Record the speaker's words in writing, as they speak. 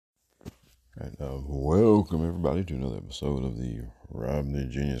Right, welcome everybody to another episode of the Rob the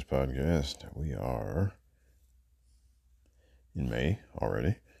Genius podcast. We are in May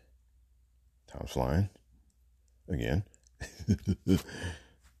already. Time's flying again.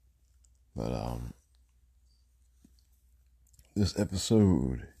 But this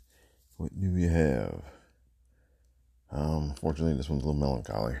episode, what do we have? Fortunately, this one's a little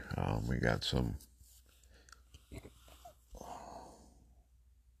melancholy. We got some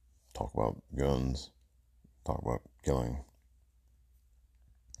talk about guns, talk about killing.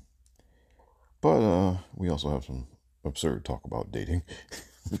 But we also have some absurd talk about dating.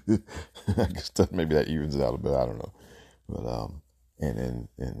 I guess maybe that evens it out a bit. I don't know. But and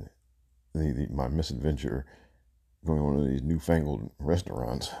my misadventure going to one of these newfangled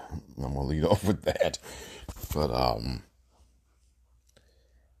restaurants. I'm gonna lead off with that. But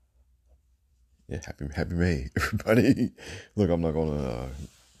yeah, happy May, everybody. Look, I'm not gonna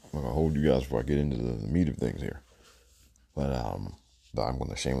hold you guys before I get into the meat of things here. But I'm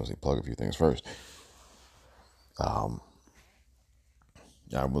gonna shamelessly plug a few things first. I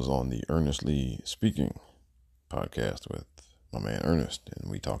was on the Earnestly Speaking podcast with my man Ernest, and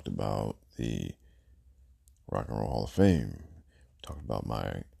we talked about the Rock and Roll Hall of Fame. Talked about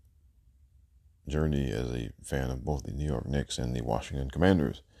my journey as a fan of both the New York Knicks and the Washington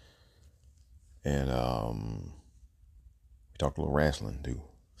Commanders. And we talked a little wrestling too.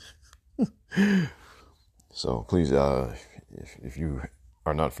 So please, if you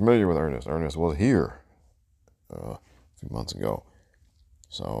are not familiar with Ernest was here a few months ago.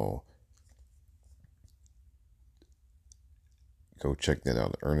 So go check that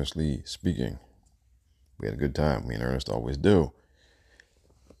out. Earnestly Speaking. We had a good time. Me and Ernest always do.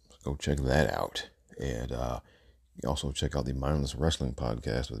 Go check that out. And you also check out the Mindless Wrestling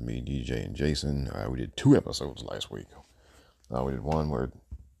podcast with me, DJ, and Jason. We did 2 episodes last week. We did one where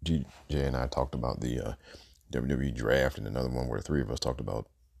DJ and I talked about the WWE draft, and another one where 3 of us talked about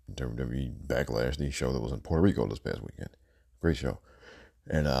WWE Backlash, the show that was in Puerto Rico this past weekend. Great show.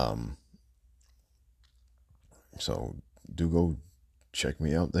 And so do go check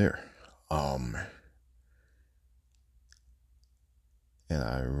me out there. And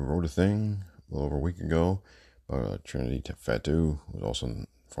I wrote a thing a little over a week ago about Trinity Fatu, who was also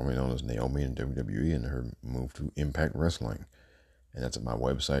formerly known as Naomi in WWE, and her move to Impact Wrestling. And that's at my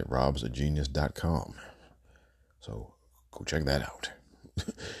website, robsagenius.com. So go check that out.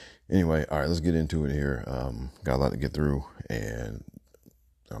 Anyway, all right, let's get into it here. Got a lot to get through, and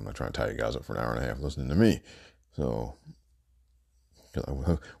I'm not trying to tie you guys up for an hour and a half listening to me. So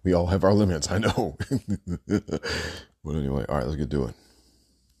we all have our limits, I know. But anyway, all right, let's get to it.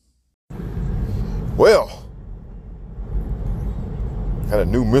 Well, had a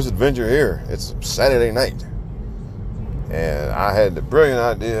new misadventure here. It's Saturday night, and I had the brilliant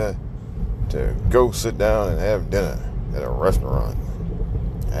idea to go sit down and have dinner at a restaurant.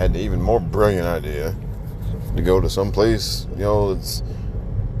 I had the even more brilliant idea to go to some place, that's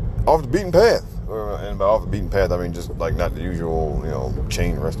off the beaten path. And by off the beaten path, I mean just like not the usual,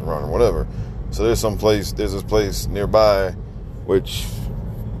 chain restaurant or whatever. So there's this place nearby, which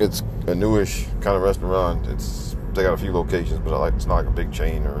it's a newish kind of restaurant. They got a few locations, but it's not like a big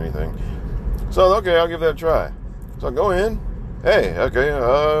chain or anything. So, okay, I'll give that a try. So I go in. Hey, okay,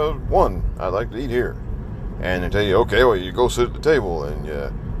 I'd like to eat here. And they tell you, okay, well, you go sit at the table, and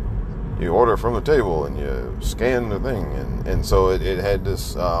you order from the table, and you scan the thing. And so it had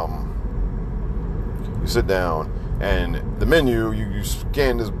this, you sit down, and the menu, you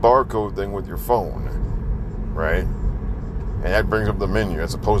scan this barcode thing with your phone, right? And that brings up the menu.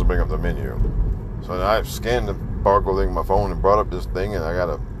 That's supposed to bring up the menu. So I scanned the barcode thing on my phone and brought up this thing, and I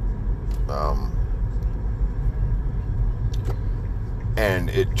got and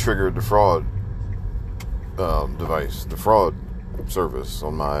it triggered the fraud device, the fraud service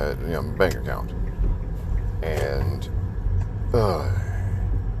on my bank account. And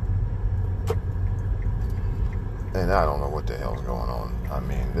I don't know what the hell's going on. I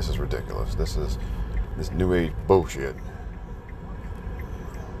mean, this is ridiculous. This new age bullshit.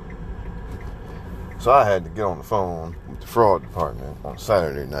 So I had to get on the phone with the fraud department on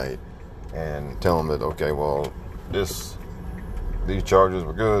Saturday night and tell them that, okay, well, these charges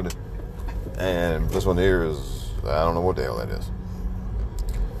were good, and this one here is, I don't know what the hell that is.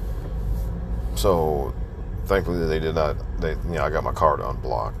 So thankfully they did not. I got my card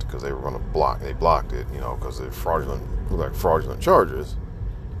unblocked because they were going to they blocked it, because it looked like fraudulent charges.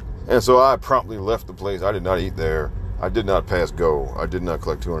 And so I promptly left the place. I did not eat there. I did not pass go. I did not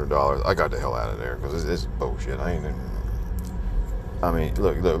collect $200. I got the hell out of there because it's bullshit.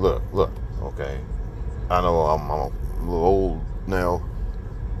 Look. Okay, I know I'm a little old now,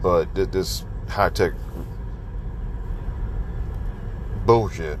 but this high-tech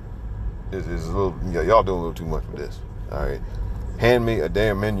bullshit is a little, y'all doing a little too much with this. All right, hand me a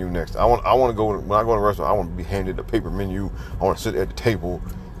damn menu next. I want to go, when I go to a restaurant, I want to be handed a paper menu. I want to sit at the table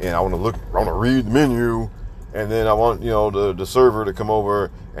and I want to read the menu, and then I want, the server to come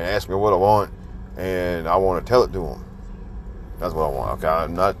over and ask me what I want, and I want to tell it to them. That's what I want.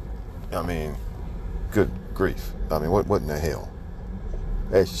 Okay, good grief. What in the hell?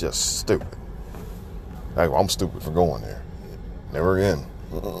 That's just stupid. I'm stupid for going there. Never again.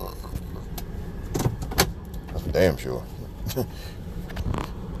 That's for damn sure.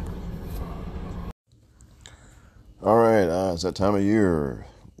 All right, it's that time of year.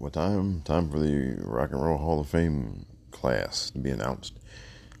 What time? Time for the Rock and Roll Hall of Fame class to be announced.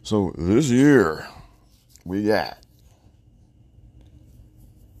 So this year, we got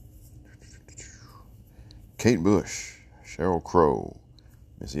Kate Bush, Sheryl Crow,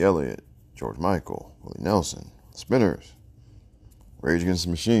 Missy Elliott, George Michael, Willie Nelson, Spinners, Rage Against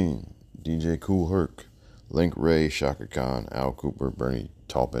the Machine, DJ Kool Herc, Link Wray, Shaka Khan, Al Kooper, Bernie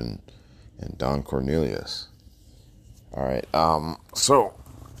Taupin, and Don Cornelius. All right, the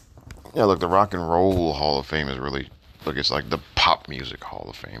Rock and Roll Hall of Fame is really, it's like the pop music Hall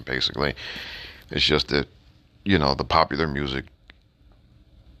of Fame, basically. It's just that, the popular music,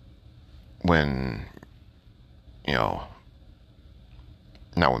 when,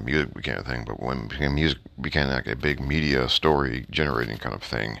 not when music became a thing, but when music became like a big media story generating kind of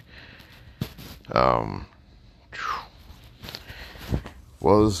thing,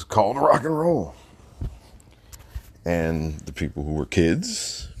 was called rock and roll. And the people who were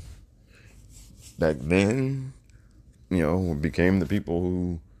kids back then, became the people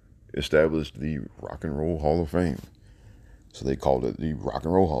who established the Rock and Roll Hall of Fame. So they called it the Rock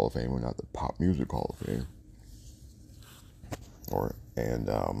and Roll Hall of Fame, and not the Pop Music Hall of Fame.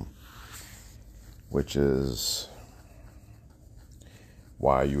 Which is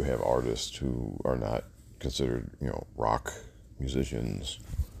why you have artists who are not considered, rock musicians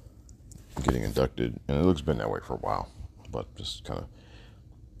getting inducted. And it's been that way for a while, but just kind of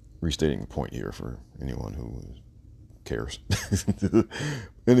restating the point here for anyone who cares.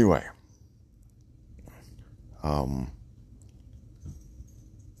 Anyway, I'm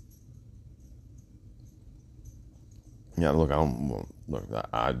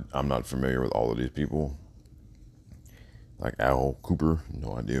not familiar with all of these people. Like Al Kooper,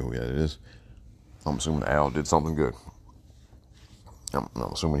 no idea who that is. I'm assuming Al did something good. I'm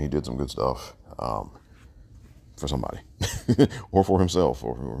assuming he did some good stuff for somebody, or for himself,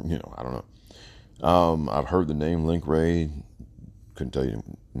 or I don't know. I've heard the name Link Wray. Couldn't tell you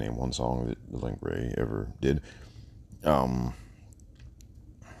name one song that Link Wray ever did. Don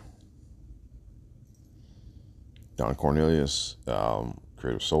Cornelius,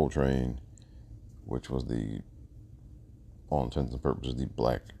 Creative Soul Train, which was all intents and purposes, the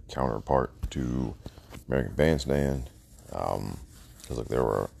black counterpart to American Bandstand. Because there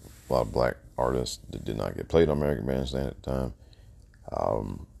were a lot of black artists that did not get played on American Bandstand at the time.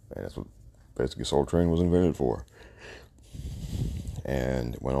 And that's what basically Soul Train was invented for.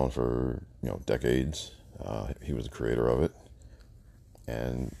 And it went on for, decades. He was the creator of it.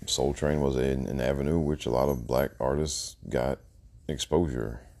 And Soul Train was an avenue which a lot of black artists got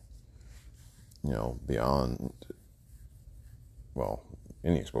exposure, beyond,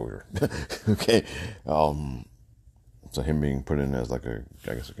 any exposure. Okay. So him being put in as a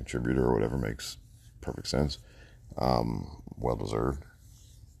contributor or whatever makes perfect sense. Well deserved.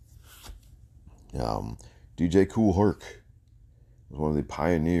 DJ Kool Herc was one of the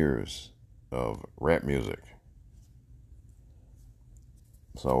pioneers of rap music.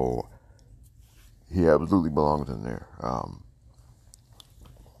 So he absolutely belongs in there.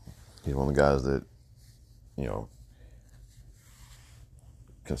 He's one of the guys that,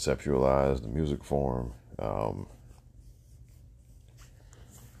 conceptualized the music form,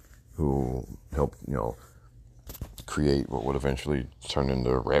 who helped, create what would eventually turn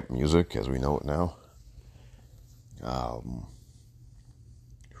into rap music as we know it now.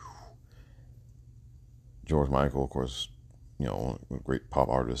 George Michael, of course, one of the great pop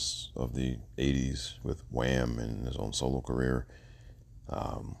artists of the 80s with Wham and his own solo career.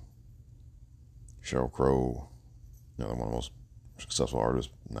 Sheryl Crow, one of the most successful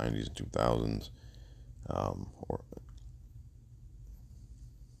artists, 90s and 2000s. Or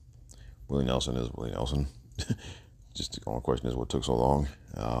Willie Nelson is Willie Nelson. Just the only question is what took so long.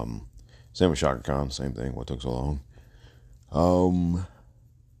 Same with Shaka Khan, same thing. What took so long?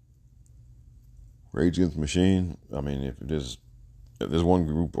 Rage Against the Machine. If there's one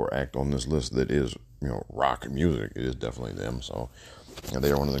group or act on this list that is rock music, it is definitely them. So And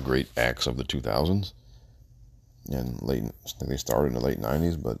they are one of the great acts of the 2000s. And I think they started in the late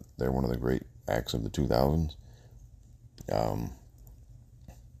 90s, but they're one of the great acts of the 2000s.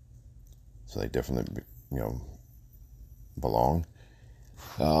 So they definitely, belong.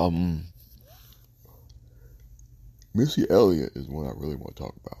 Missy Elliott is one I really want to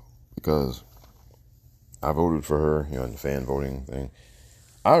talk about because I voted for her, in the fan voting thing.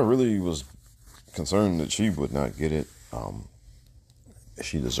 I really was concerned that she would not get it.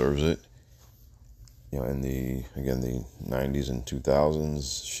 She deserves it. In the 90s and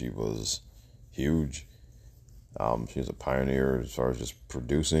 2000s, she was huge. She was a pioneer as far as just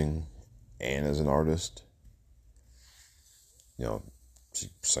producing and as an artist. She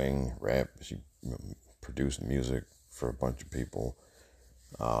sang, rap, she produced music for a bunch of people.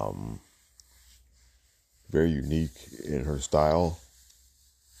 Very unique in her style.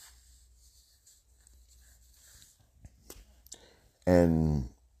 And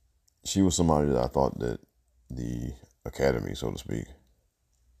she was somebody that I thought that the Academy, so to speak,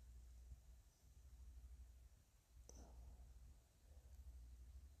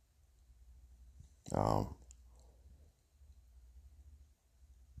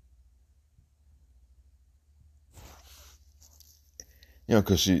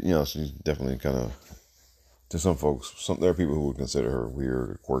 because she's definitely kind of, to some folks, there are people who would consider her weird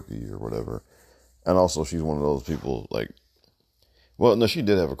or quirky or whatever. And also she's one of those people no, she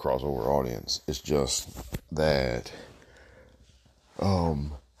did have a crossover audience. It's just that, I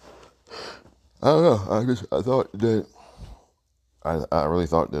don't know. I thought that, I really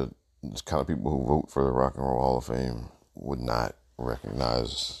thought that this kind of people who vote for the Rock and Roll Hall of Fame would not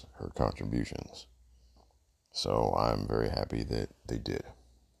recognize her contributions. So I'm very happy that they did.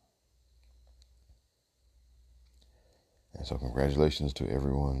 And so congratulations to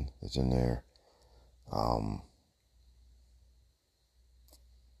everyone that's in there.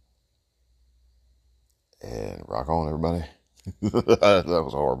 And rock on, everybody. That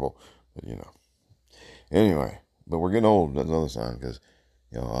was horrible, but Anyway, but we're getting old. That's another sign, because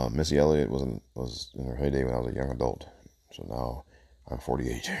Missy Elliott was in her heyday when I was a young adult. So now I'm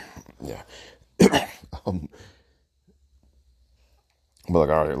 48. Yeah. But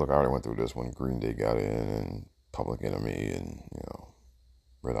I already went through this when Green Day got in, and Public Enemy, and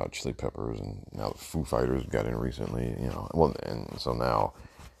Red Hot Chili Peppers, and now the Foo Fighters got in recently. And so now,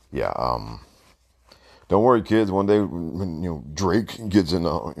 yeah. Don't worry, kids. One day, when Drake gets in,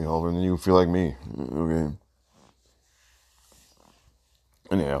 and then you feel like me. Okay.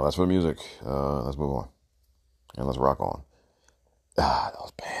 Anyhow, that's for the music. Let's move on, and let's rock on. That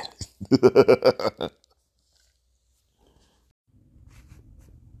was bad.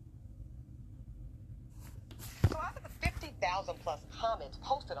 So out of the 50,000 plus comments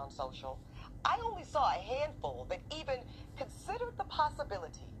posted on social, I only saw a handful that even considered the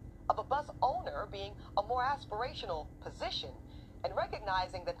possibility of a bus owner being a more aspirational position, and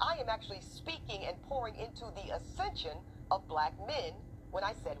recognizing that I am actually speaking and pouring into the ascension of black men when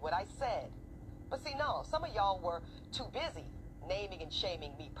I said what I said. But see, no, some of y'all were too busy naming and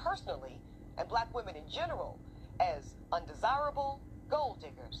shaming me personally and black women in general as undesirable, gold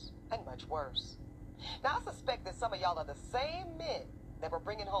diggers, and much worse. Now, I suspect that some of y'all are the same men that were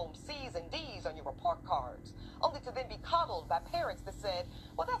bringing home C's and D's on your report cards, only to then be coddled by parents that said,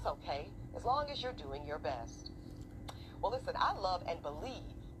 well, that's okay, as long as you're doing your best. Well, listen, I love and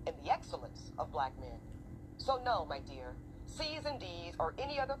believe in the excellence of black men. So no, my dear, C's and D's or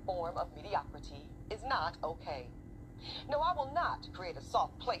any other form of mediocrity is not okay. No, I will not create a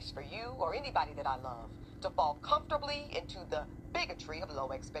soft place for you or anybody that I love to fall comfortably into the bigotry of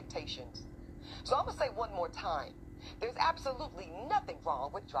low expectations. So I'm going to say one more time, there's absolutely nothing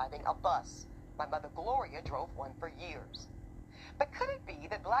wrong with driving a bus. My mother Gloria drove one for years. But could it be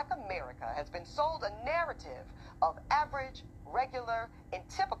that black America has been sold a narrative of average, regular, and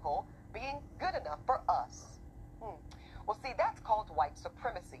typical being good enough for us? Well, see, that's called white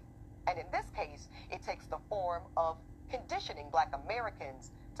supremacy. And in this case, it takes the form of conditioning black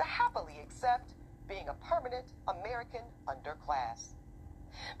Americans to happily accept being a permanent American underclass.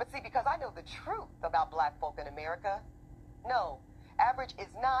 But see, because I know the truth about black folk in America, no, average is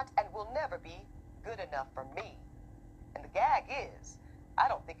not and will never be good enough for me. And the gag is, I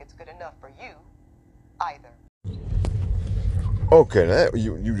don't think it's good enough for you either. Okay, that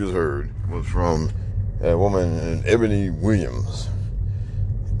you just heard was from a woman, Ebony Williams.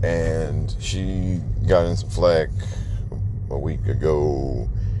 And she got in some flack a week ago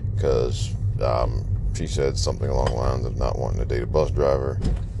because she said something along the lines of not wanting to date a bus driver.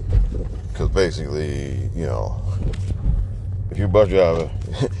 Because basically, if you're a bus driver,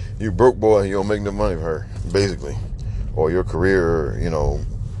 you're a broke boy, you don't make no money for her, basically. or your career,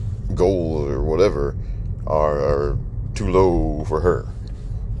 goals or whatever are too low for her.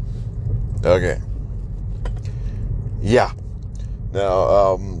 Okay. Yeah.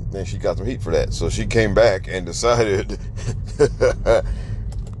 Now, then she got some heat for that. So she came back and decided,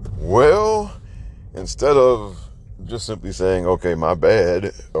 well, instead of just simply saying, okay, my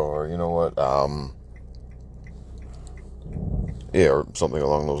bad, or you know what, or something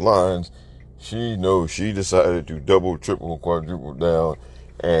along those lines, she decided to double, triple, quadruple down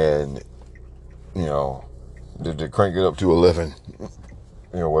and, to crank it up to 11,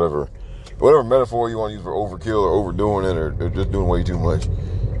 whatever metaphor you want to use for overkill or overdoing it or just doing way too much.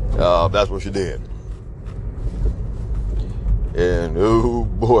 That's what she did. And oh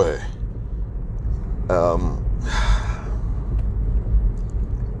boy,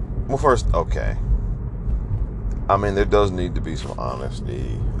 well, first, okay, I mean, there does need to be some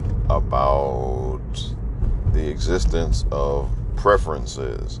honesty about the existence of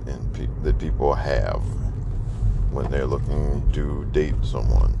preferences that people have when they're looking to date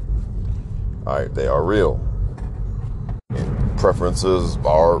someone. All right, they are real. And preferences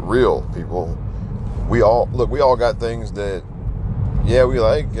are real, people. We all got things that, we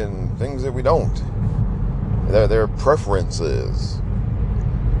like and things that we don't. They're preferences,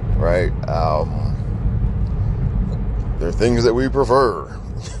 right? They're things that we prefer,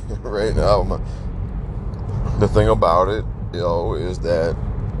 right? The thing about it, is that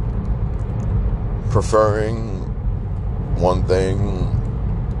preferring one thing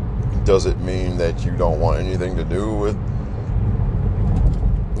doesn't mean that you don't want anything to do with,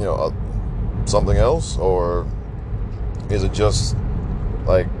 something else, or is it just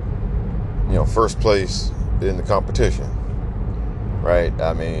like, first place in the competition, right?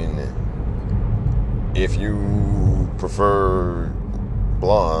 I mean, if you prefer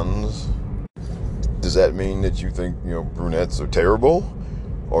blondes, does that mean that you think, brunettes are terrible?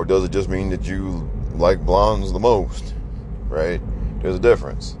 Or does it just mean that you like blondes the most, right? There's a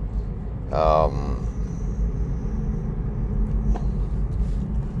difference.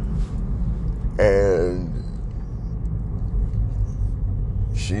 And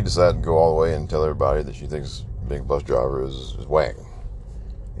she decided to go all the way and tell everybody that she thinks being a bus driver is whack.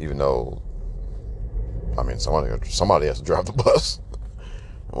 Even though, I mean, somebody has to drive the bus.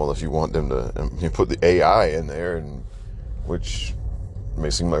 Well, if you want them to put the AI in there, and which may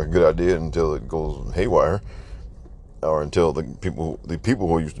seem like a good idea until it goes haywire, or until the people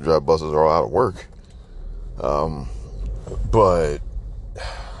who used to drive buses are all out of work. But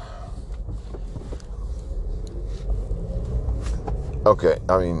okay,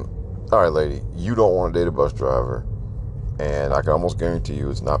 I mean, all right, lady, you don't want to date a bus driver, and I can almost guarantee you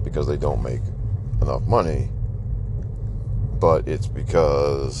it's not because they don't make enough money, but it's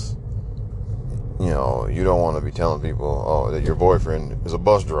because, you don't want to be telling people, that your boyfriend is a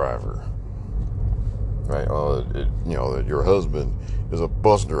bus driver, right? That your husband is a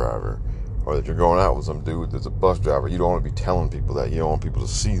bus driver, or that you're going out with some dude that's a bus driver. You don't want to be telling people that. You don't want people to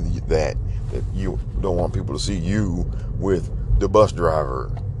see that you don't want people to see you with the bus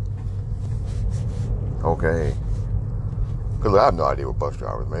driver. Okay. Because I have no idea what bus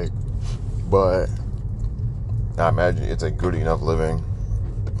drivers make. But I imagine it's a good enough living,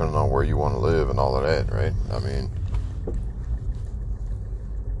 depending on where you want to live and all of that, right? I mean,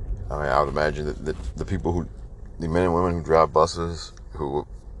 I would imagine that the men and women who drive buses, who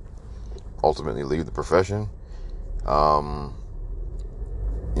ultimately leave the profession,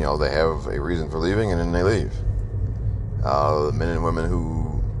 they have a reason for leaving, and then they leave. The men and women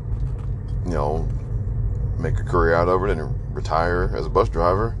who, make a career out of it and retire as a bus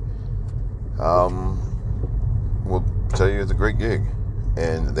driver, will tell you it's a great gig,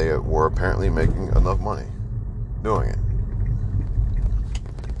 and they were apparently making enough money doing it.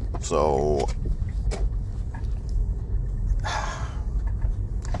 So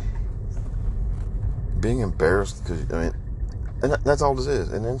being embarrassed because and that's all this is.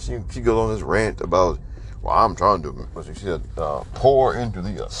 And then she goes on this rant about, well, I'm trying to, she said, pour into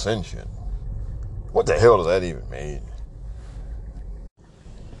the ascension. What the hell does that even mean?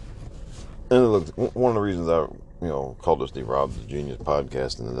 And look, one of the reasons I, call this the Rob the Genius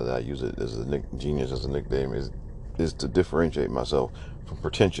podcast, and that I use it as genius as a nickname, is to differentiate myself from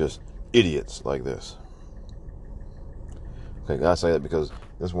pretentious idiots like this. Okay, I say that because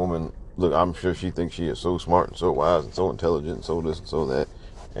this woman, look, I'm sure she thinks she is so smart and so wise and so intelligent and so this and so that,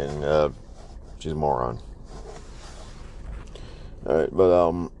 and she's a moron. All right,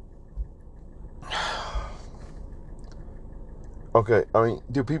 but okay, I mean,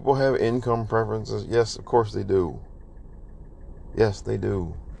 do people have income preferences? Yes, of course they do. Yes, they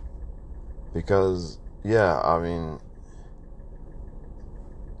do. Because, I mean,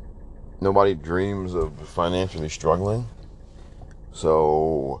 nobody dreams of financially struggling.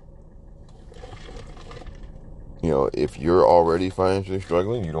 So, if you're already financially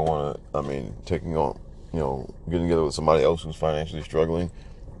struggling, you don't want to, taking on, getting together with somebody else who's financially struggling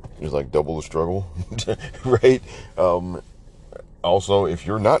is like double the struggle, right? Also, if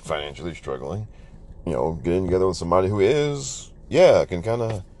you're not financially struggling, getting together with somebody who is, can kind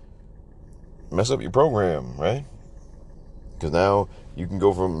of mess up your program, right? Because now you can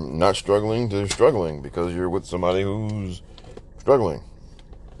go from not struggling to struggling because you're with somebody who's struggling,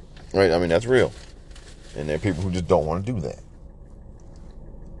 right? That's real. And there are people who just don't want to do that.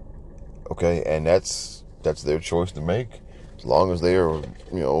 Okay, and that's their choice to make, as long as they are,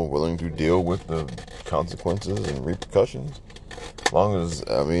 willing to deal with the consequences and repercussions. As long as,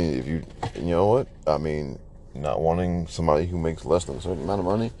 if not wanting somebody who makes less than a certain amount of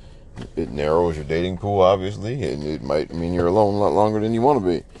money, it narrows your dating pool, obviously, and it might mean you're alone a lot longer than you want to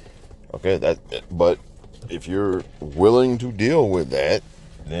be. Okay, but if you're willing to deal with that,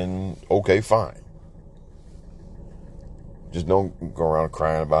 then okay, fine. Just don't go around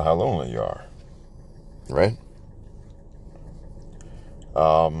crying about how lonely you are, right?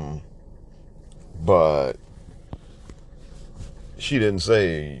 But she didn't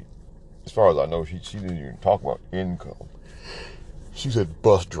say, as far as I know, she didn't even talk about income. She said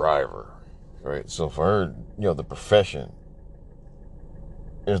bus driver, right? So for her, the profession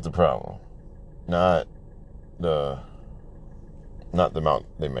is the problem, not the amount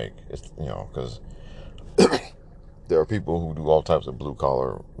they make. It's, because there are people who do all types of blue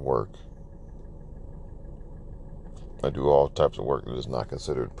collar work. I do all types of work that is not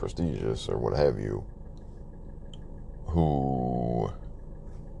considered prestigious or what have you, who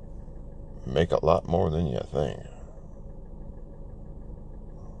make a lot more than you think.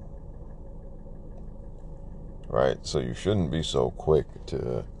 Right? So you shouldn't be so quick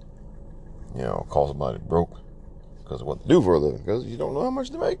to, call somebody broke because of what they do for a living, because you don't know how much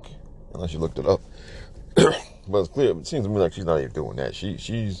they make unless you looked it up. But it's clear. It seems to me like she's not even doing that.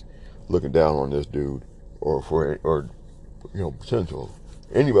 She's looking down on this dude, or potential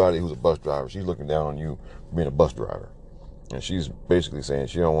anybody who's a bus driver. She's looking down on you for being a bus driver, and she's basically saying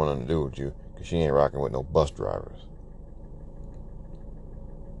she don't want nothing to do with you because she ain't rocking with no bus drivers.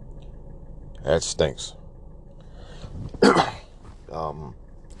 That stinks. And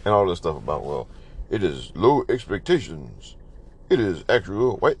all this stuff about, well, it is low expectations. It is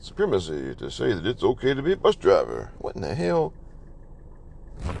actual white supremacy to say that it's okay to be a bus driver. What in the hell?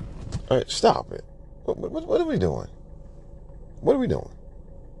 All right, stop it. What are we doing? What are we doing?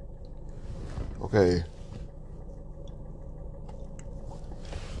 Okay.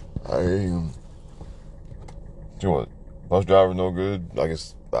 What? Bus driver no good? I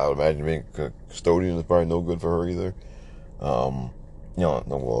guess I would imagine being a custodian is probably no good for her either. What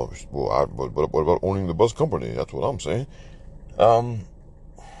about owning the bus company? That's what I'm saying.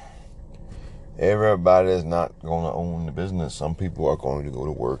 Everybody is not going to own the business. Some people are going to go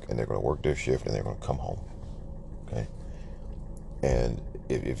to work and they're going to work their shift and they're going to come home. Okay? And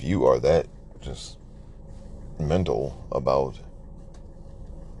if you are that just mental about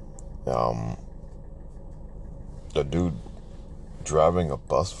a dude driving a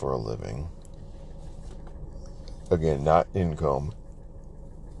bus for a living, again, not income,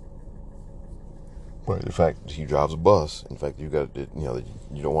 but the fact that he drives a bus, in fact, you got to,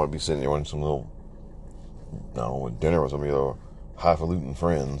 you don't want to be sitting there on some little, with dinner with some of your highfalutin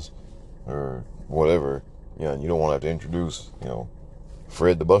friends or whatever, and you don't want to have to introduce,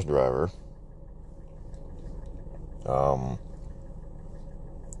 Fred the bus driver.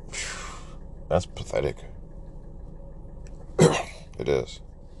 That's pathetic. It is.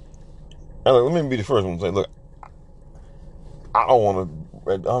 And let me be the first one to say, look, I don't want to,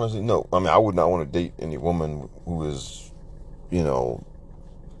 honestly, no. I would not want to date any woman who is,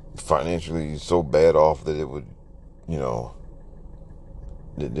 financially so bad off that it would, no,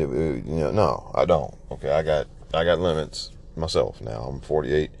 I don't. Okay, I got limits myself now. I'm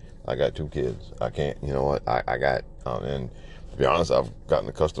 48. I got 2 kids. I can't, I got, and to be honest, I've gotten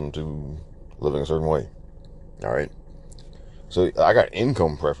accustomed to living a certain way. All right. So I got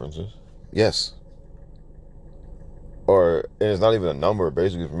income preferences. Yes. And it's not even a number.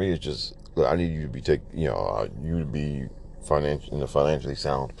 Basically, for me, it's just, look, I need you to be you to be in a financially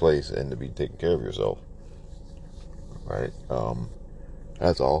sound place and to be taking care of yourself. Right.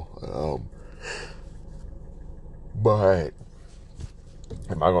 That's all. But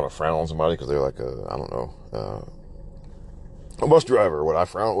am I going to frown on somebody because they're like a bus driver? Would I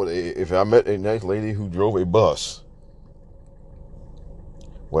frown if I met a nice lady who drove a bus?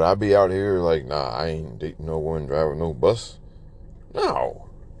 Would I be out here like, nah, I ain't dating no woman driving no bus? No.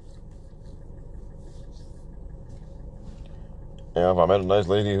 You know, if I met a nice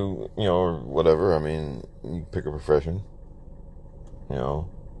lady who, you know, or whatever, I mean, you pick a profession, you know.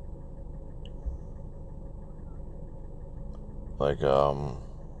 Like,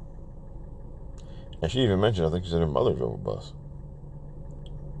 and she even mentioned, I think she said her mother drove a bus.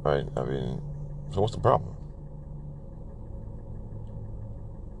 Right? I mean, so what's the problem?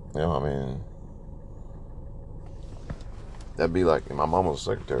 You know, I mean, that'd be like, my mom was a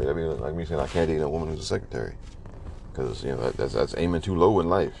secretary. That'd be like me saying I can't date a woman who's a secretary. Because, you know, that's aiming too low in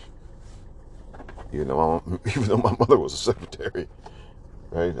life. You know, even though my mother was a secretary.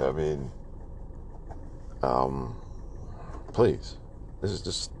 Right? I mean, please. This is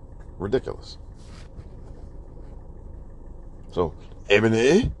just ridiculous. So,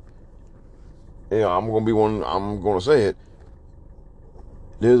 Ebony, yeah, I'm going to say it.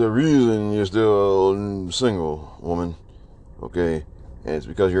 There's a reason you're still single, woman. Okay? And it's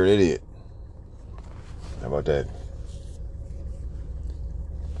because you're an idiot. How about that?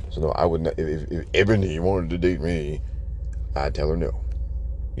 So, no, I would not. If Ebony wanted to date me, I'd tell her no.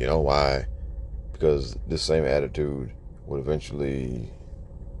 You know why? Because this same attitude would eventually,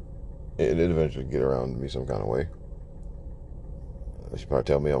 it'd eventually get around to me some kind of way. She'd probably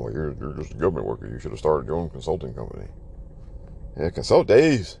tell me, "Oh, well, you're just a government worker. You should have started your own consulting company." Yeah, consult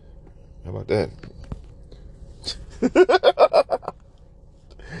days. How about that?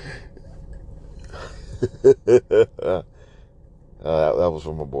 That was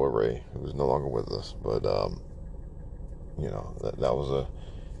from my boy Ray, who's no longer with us. But you know, that was a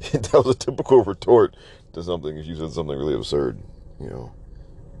that was a typical retort to something. If you said something really absurd, you know.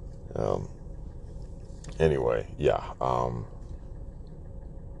 Anyway, yeah.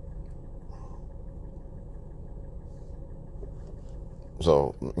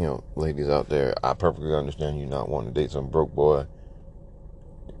 So, you know, ladies out there, I perfectly understand you not wanting to date some broke boy,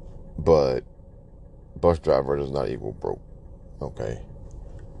 but bus driver does not equal broke. Okay.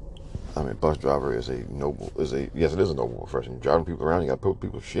 I mean, bus driver is yes, it is a noble profession. Driving people around, you got to put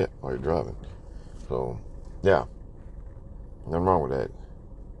people's shit while you're driving. So, yeah, nothing wrong with that.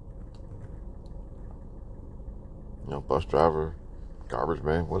 You know, bus driver, garbage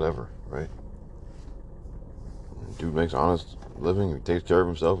man, whatever, right? Dude makes honest living. He takes care of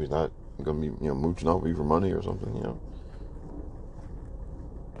himself. He's not gonna be, you know, mooching off you for money or something. You know,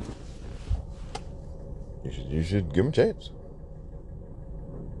 you should give him a chance.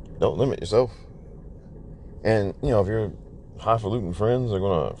 Don't limit yourself. And you know, if your highfalutin friends are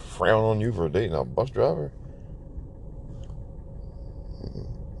gonna frown on you for dating a bus driver,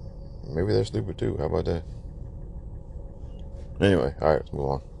 maybe they're stupid too. How about that? Anyway, all right, let's move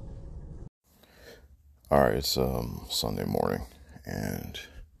on. All right, it's Sunday morning, and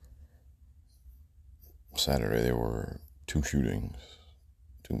Saturday there were two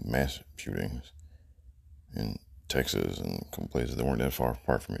mass shootings in Texas and some places that weren't that far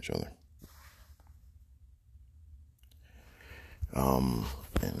apart from each other. And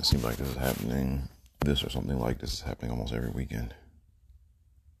it seems like this or something like this is happening almost every weekend.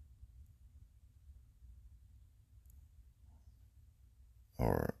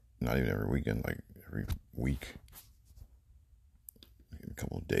 Or not even every weekend, like every week. A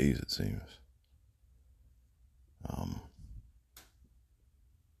couple of days, it seems.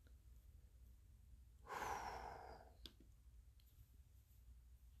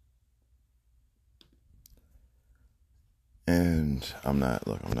 And I'm not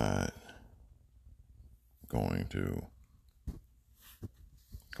going to go on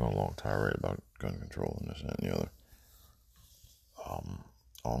a long tirade about gun control and this, that, and the other.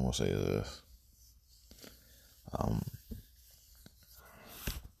 All I'm going to say is this.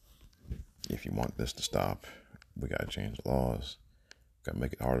 If you want this to stop, we got to change the laws. Got to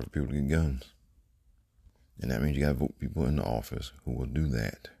make it harder for people to get guns. And that means you got to vote people in the office who will do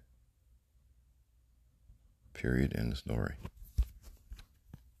that. Period. End of story.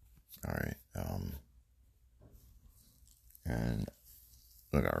 All right. And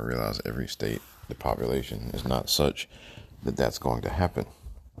look, I realize every state, the population is not such that that's going to happen.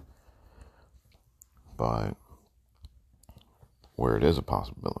 But where it is a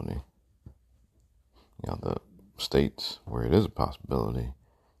possibility, you know, the states where it is a possibility,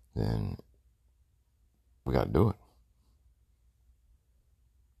 then we got to do it.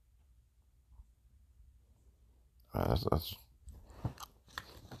 That's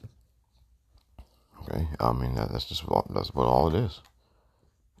okay. I mean, that's what all it is.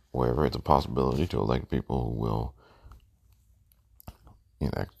 Wherever it's a possibility to elect people who will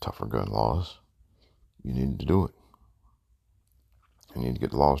enact tougher gun laws, you need to do it. You need to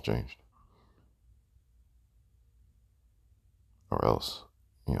get the laws changed, or else,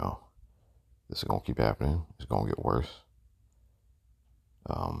 you know, this is gonna keep happening. It's gonna get worse,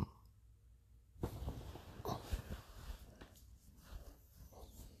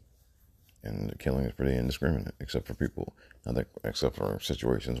 And the killing is pretty indiscriminate, except for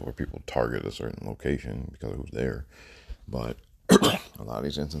situations where people target a certain location because of who's there. But a lot of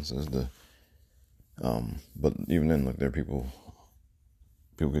these instances, but even then, look, there are people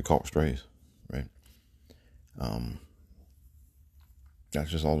get caught strays, right? That's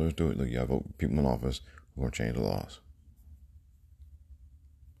just all there is to it. Look, you have people in office who are going to change the laws.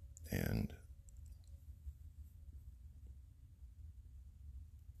 And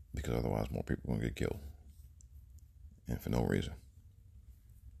because otherwise more people are going to get killed. And for no reason.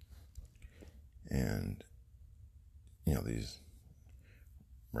 And, these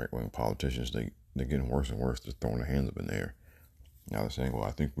right-wing politicians, they're getting worse and worse. They're throwing their hands up in the air. Now they're saying, well,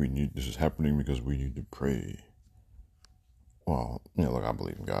 I think this is happening because we need to pray. Well, look, I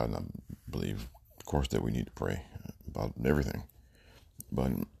believe in God, and I believe, of course, that we need to pray about everything.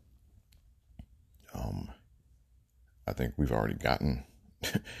 But I think we've already gotten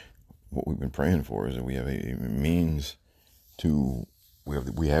what we've been praying for, is that we have a means to,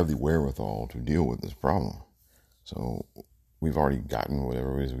 we have the wherewithal to deal with this problem. So we've already gotten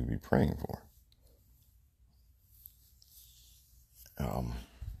whatever it is we'd be praying for.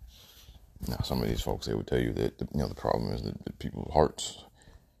 Now, some of these folks, they would tell you that the problem is that people's hearts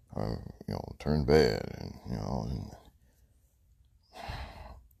are turn bad, and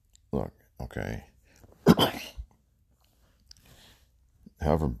look, okay,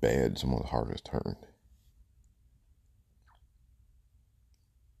 however bad someone's heart is turned,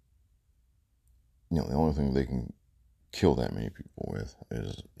 the only thing they can kill that many people with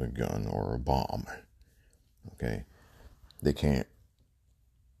is a gun or a bomb. Okay, they can't.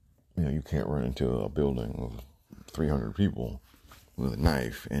 You can't run into a building of 300 people with a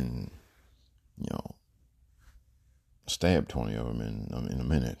knife and, stab 20 of them in a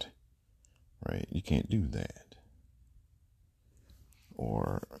minute, right? You can't do that.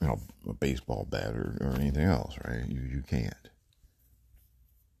 Or, a baseball bat or anything else, right? You can't.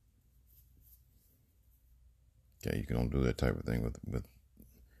 Okay, you don't do that type of thing with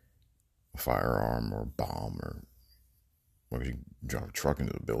a firearm or a bomb, or if you drive a truck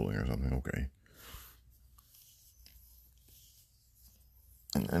into the building or something, okay.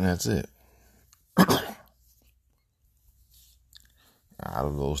 And that's it. Out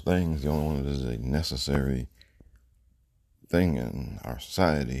of those things, the only one that is a necessary thing in our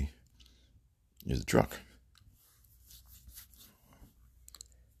society is the truck.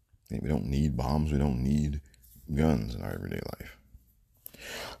 We don't need bombs. We don't need guns in our everyday life.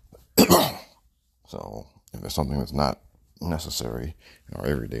 So if there's something that's not necessary in our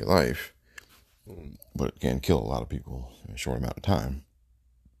everyday life, but it can kill a lot of people in a short amount of time,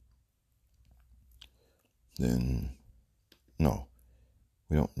 then no,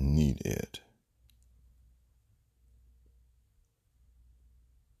 we don't need it.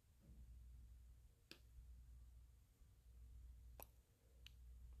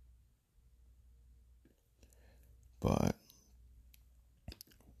 But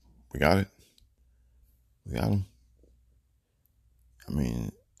we got it. We got them. I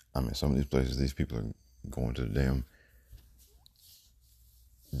mean, some of these places, these people are going to the damn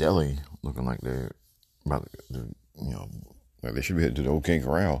deli looking like they're about to, like they should be headed to the OK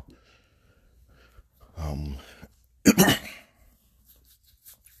Corral. And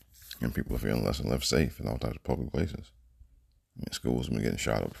people are feeling less and less safe in all types of public places. Schools have been getting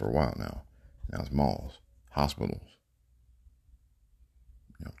shot up for a while now. Now it's malls, hospitals,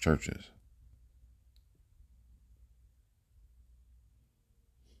 churches.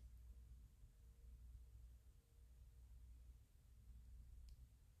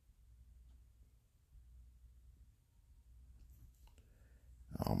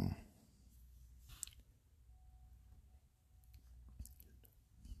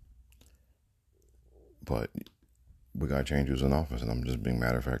 But we got to change who's in office, and I'm just being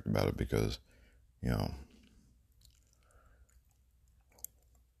matter of fact about it because, well,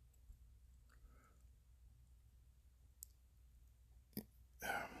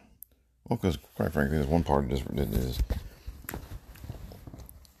 because quite frankly, there's one part that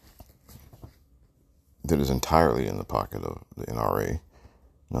is entirely in the pocket of the NRA.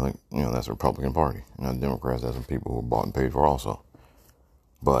 And I think, that's the Republican Party. The Democrats have some people who are bought and paid for also.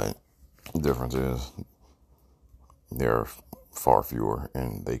 But the difference is there are far fewer,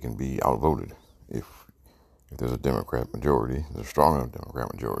 and they can be outvoted. If there's a Democrat majority, there's a strong enough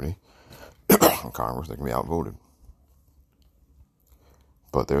Democrat majority in Congress, they can be outvoted.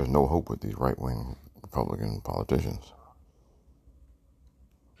 But there's no hope with these right-wing Republican politicians.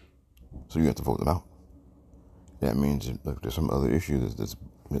 So you have to vote them out. that means that, look, there's some other issue that's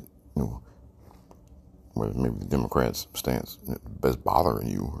where maybe the Democrats' stance is bothering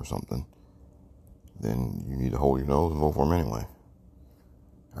you or something, then you need to hold your nose and vote for them anyway.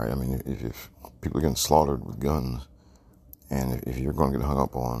 All right, I mean, if people are getting slaughtered with guns, and if you're going to get hung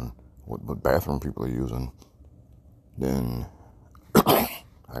up on what bathroom people are using, then I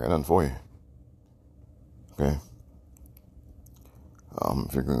got nothing for you. Okay?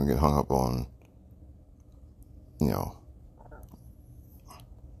 If you're going to get hung up on,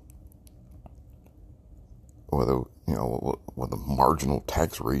 whether, what the marginal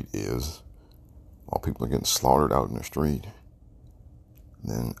tax rate is while people are getting slaughtered out in the street,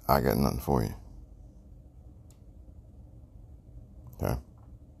 then I got nothing for you. Okay?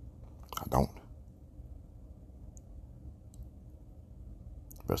 I don't.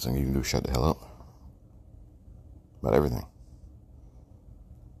 Best thing you can do is shut the hell up about everything.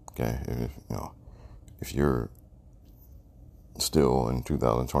 Okay? If you're still in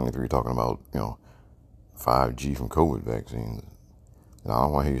 2023 talking about, 5G from COVID vaccines, then I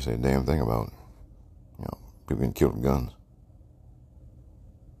don't want to hear you say a damn thing about, people getting killed with guns.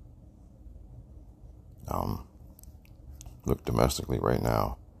 Look, domestically right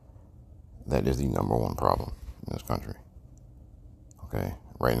now, that is the number one problem in this country. Okay?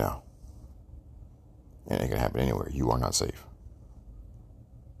 Right now. And it can happen anywhere. You are not safe.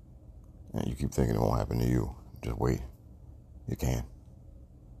 And you keep thinking it won't happen to you. Just wait. You can.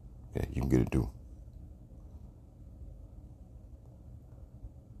 Yeah, you can get it too.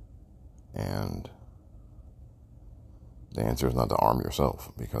 And the answer is not to arm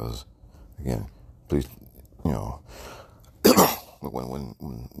yourself, because, again, please,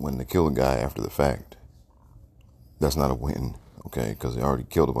 when they kill a guy after the fact, that's not a win, okay? Because they already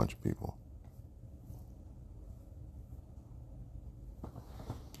killed a bunch of people.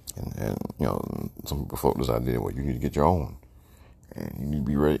 And some people float this idea, well, you need to get your own, and you need to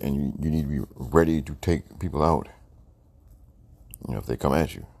be ready, and you need to be ready to take people out, if they come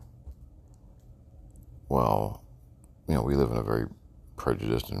at you. Well, we live in a very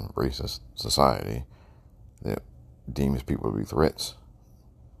prejudiced and racist society that deems people to be threats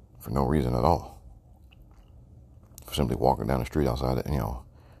for no reason at all. For simply walking down the street outside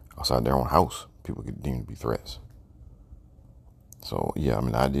their own house, people get deemed to be threats. So, yeah, I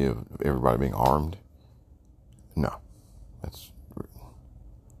mean, the idea of everybody being armed, no, that's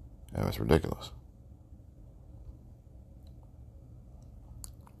ridiculous.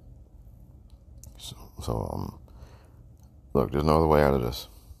 So, look, there's no other way out of this.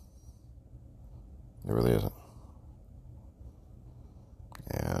 There really isn't.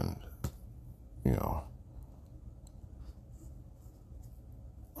 And,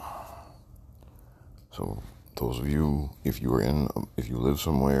 so those of you, if you live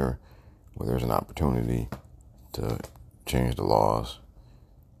somewhere where there's an opportunity to change the laws,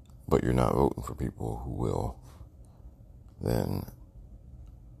 but you're not voting for people who will, then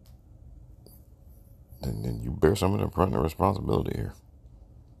you bear some of the brunt of responsibility here.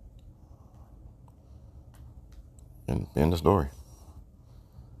 And end the story.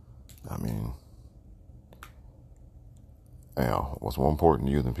 I mean, what's more important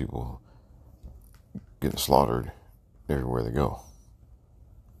to you than people getting slaughtered everywhere they go?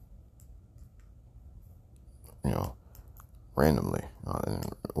 Randomly.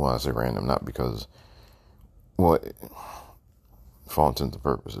 Well, I say random, not because, for all intents and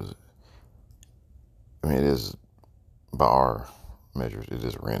purposes, I mean, it is, by our measures, it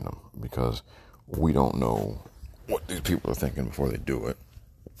is random, because we don't know what these people are thinking before they do it.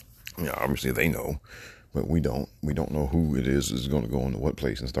 Obviously they know, but we don't. We don't know who it is going to go into what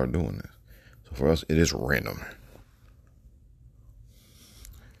place and start doing this. So for us, it is random.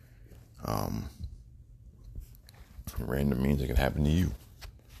 Random means it can happen to you.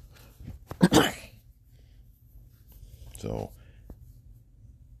 So,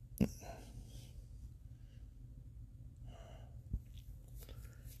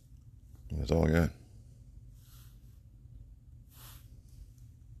 that's all I got.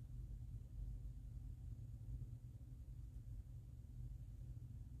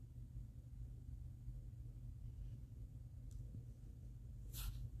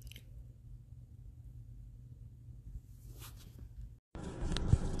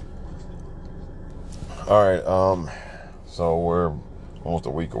 All right, so we're almost a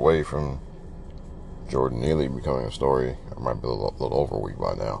week away from Jordan Neely becoming a story. It might be a little over a week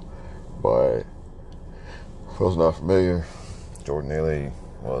by now. But for those not familiar, Jordan Neely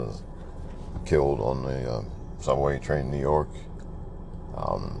was killed on the subway train in New York.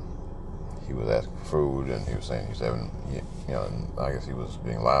 He was asking for food, and he was saying he's having, and I guess he was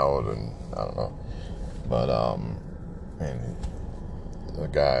being loud, and I don't know. But and the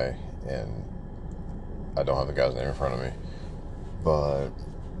guy, and I don't have the guy's name in front of me, but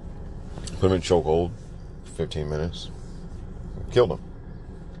put him in chokehold, 15 minutes, killed him.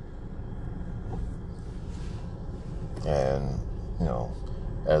 And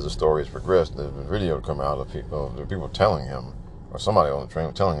as the story has progressed, there's a video come out of people telling him, or somebody on the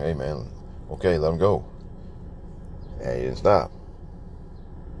train telling him, "Hey man, okay, let him go." And he didn't stop.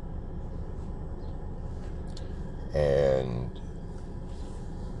 And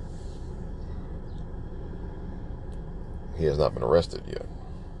he has not been arrested yet.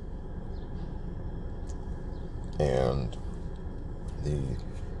 And the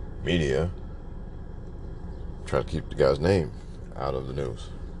media try to keep the guy's name out of the news.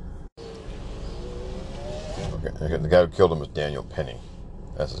 Okay, the guy who killed him is Daniel Penny.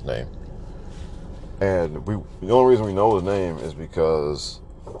 That's his name. And the only reason we know his name is because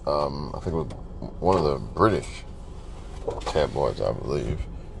I think it was one of the British tabloids, I believe.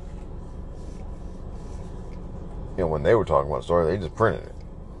 When they were talking about the story, they just printed it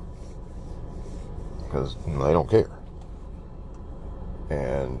because they don't care.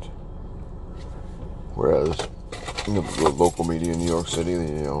 And whereas the local media in New York City,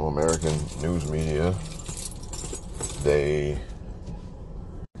 the American news media,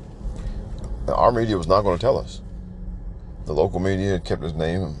 our media was not going to tell us. The local media kept his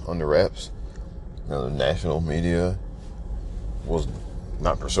name under wraps. The national media was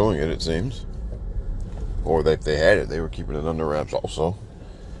not pursuing it, it seems. Or if they had it, they were keeping it under wraps also.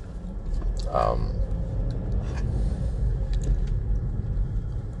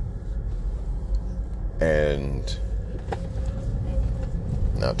 And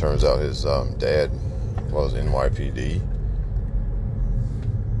now it turns out his dad was NYPD.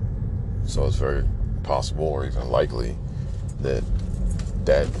 So it's very possible, or even likely, that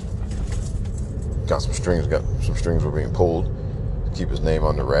Dad got some strings were being pulled to keep his name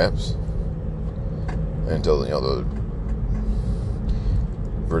under wraps until the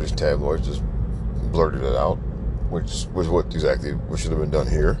British tabloids just blurted it out, which was what should have been done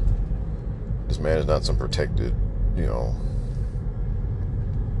here. This man is not some protected,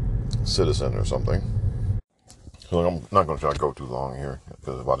 citizen or something. So I'm not going to try to go too long here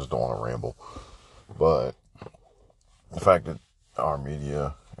because I just don't want to ramble. But the fact that our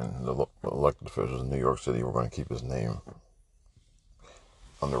media and the elected officials in New York City were going to keep his name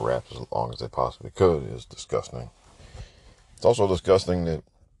under wraps as long as they possibly could is disgusting. It's also disgusting that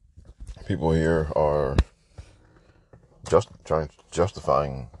people here are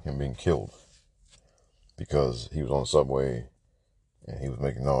justifying him being killed because he was on the subway and he was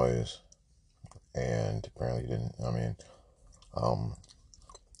making noise, and apparently he didn't.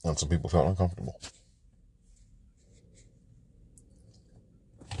 And some people felt uncomfortable.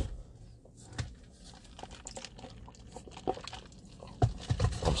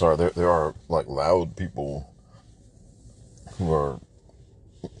 I'm sorry, there are like loud people who are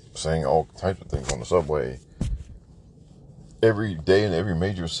saying all types of things on the subway every day in every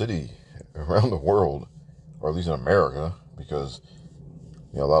major city around the world, or at least in America, because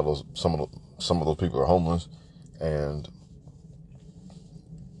a lot of those some of those people are homeless, and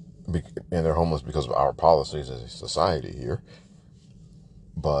they're homeless because of our policies as a society here.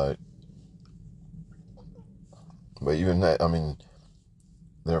 But even that,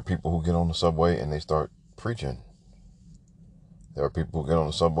 there are people who get on the subway and they start preaching. There are people who get on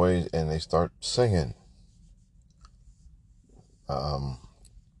the subway and they start singing.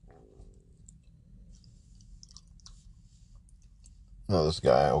 No, this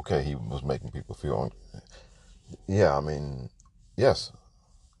guy, okay, he was making people feel. Yeah, yes.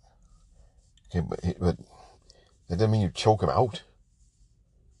 Okay, but that doesn't mean you choke him out.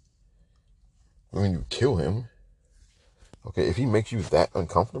 I mean, you kill him. Okay, if he makes you that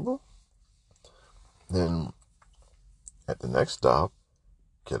uncomfortable, then at the next stop,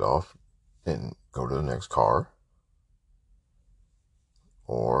 get off and go to the next car,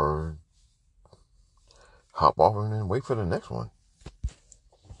 or hop off and then wait for the next one.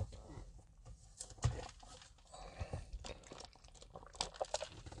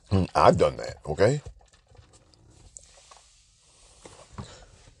 I've done that, okay?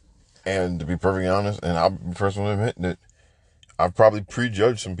 And to be perfectly honest, and I'll be first one to admit that I've probably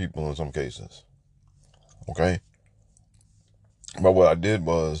prejudged some people in some cases, okay? But what I did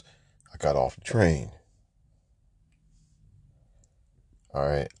was I got off the train. All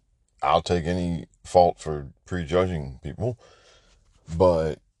right. I'll take any fault for prejudging people,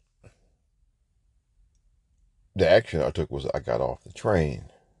 but the action I took was I got off the train.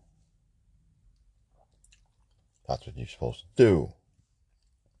 That's what you're supposed to do.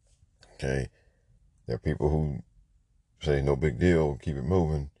 Okay. There are people who say no big deal, keep it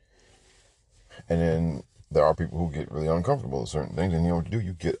moving. And then there are people who get really uncomfortable with certain things, and you know what you do?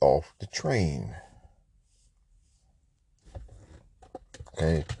 You get off the train.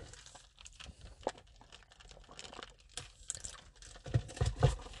 Okay?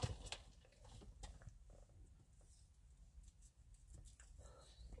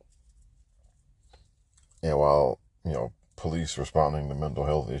 And while, police responding to mental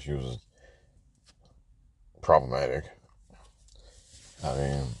health issues is problematic, I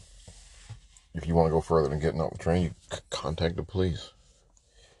mean, if you want to go further than getting off the train, you contact the police.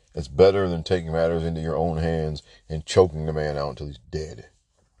 It's better than taking matters into your own hands and choking the man out until he's dead.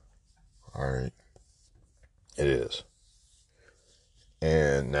 Alright? It is.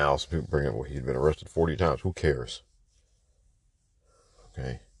 And now some people bring up, well, he'd been arrested 40 times. Who cares?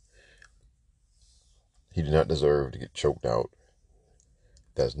 Okay? He did not deserve to get choked out.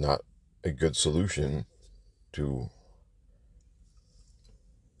 That's not a good solution to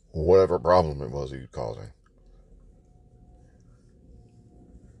whatever problem it was he was causing.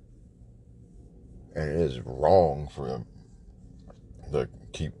 And it is wrong for him to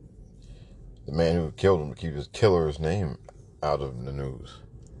keep the man who killed him, to keep his killer's name out of the news.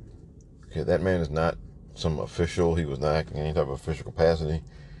 Okay, that man is not some official. He was not acting in any type of official capacity,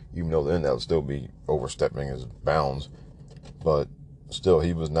 even though then that would still be overstepping his bounds. But still,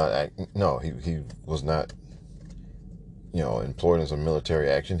 he was not acting. No, he was not, employed in some military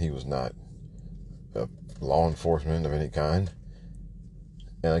action. He was not law enforcement of any kind.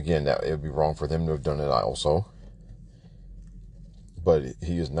 And again, that it would be wrong for them to have done it also. But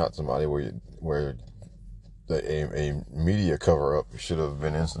he is not somebody where a media cover-up should have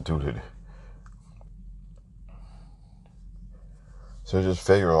been instituted. So just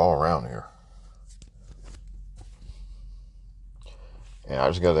failure all around here. And I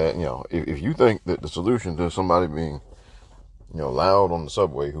just got to, if you think that the solution to somebody being, loud on the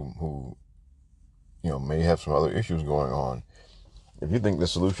subway who may have some other issues going on, if you think the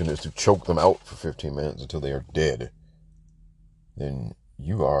solution is to choke them out for 15 minutes until they are dead, then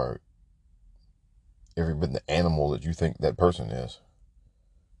you are every bit the animal that you think that person is.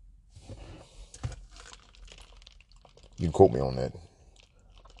 You can quote me on that.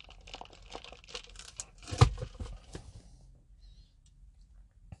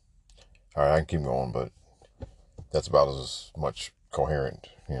 All right, I can keep going, but that's about as much coherent,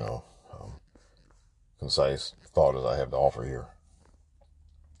 concise thought as I have to offer here.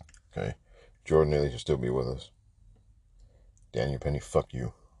 Okay, Jordan Neely should still be with us. Daniel Penny, fuck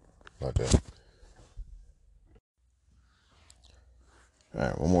you. Like that. All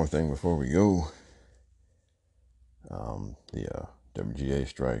right, one more thing before we go. The WGA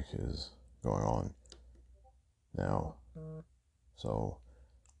strike is going on now. So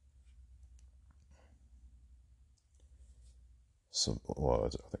or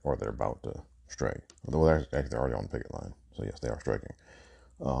they're about to strike. Well, they're already on the picket line. So yes, they are striking.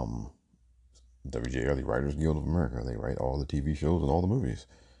 WGA are the Writers Guild of America. They write all the TV shows and all the movies.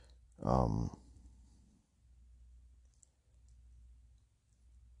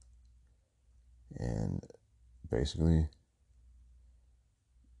 And basically,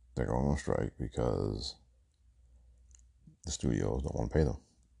 they're going on strike because the studios don't want to pay them.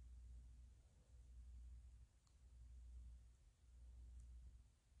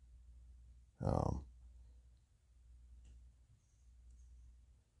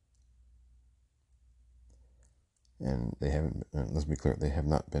 And they haven't, let's be clear, they have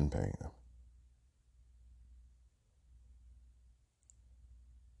not been paying them.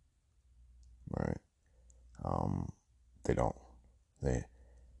 Right? They don't.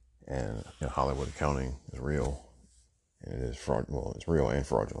 And Hollywood accounting is real. And it is fraud. Well, it's real and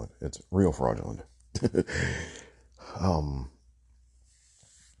fraudulent. It's real fraudulent.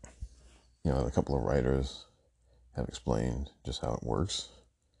 A couple of writers have explained just how it works.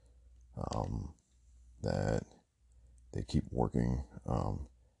 That they keep working.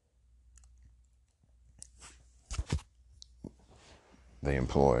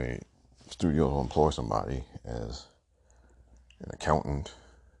 Studios will employ somebody as an accountant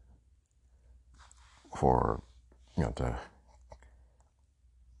for,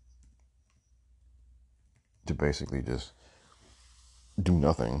 to basically just do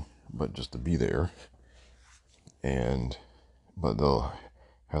nothing but just to be there. But they'll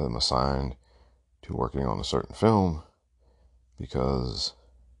have them assigned to working on a certain film because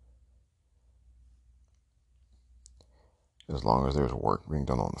as long as there's work being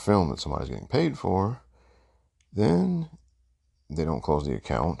done on the film that somebody's getting paid for, then they don't close the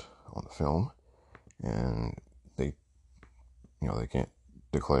account on the film, and they can't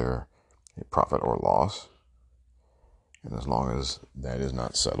declare a profit or loss. And as long as that is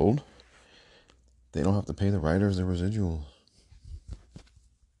not settled, they don't have to pay the writers their residuals.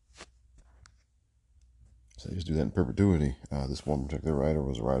 So they just do that in perpetuity. This one particular writer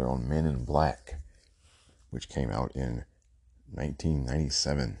was a writer on Men in Black, which came out in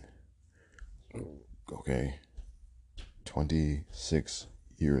 1997. Okay. 26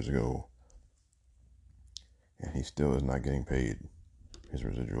 years ago. And he still is not getting paid his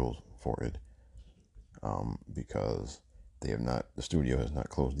residuals for it. Because the studio has not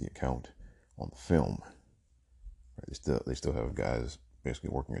closed the account on the film. Right? They still have guys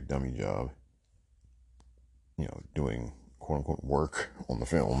basically working a dummy job, doing quote unquote work on the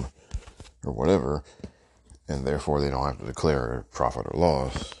film or whatever, and therefore they don't have to declare profit or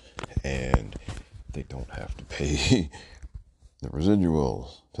loss, and they don't have to pay the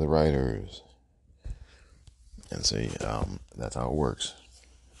residuals to the writers. And see, that's how it works.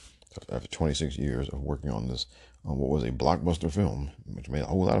 So after 26 years of working on this, what was a blockbuster film, which made a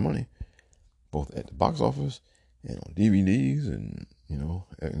whole lot of money, both at the box office and on DVDs and,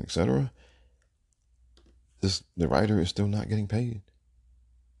 and etc., the writer is still not getting paid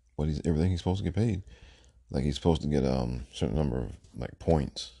everything he's supposed to get paid. Like, he's supposed to get a certain number of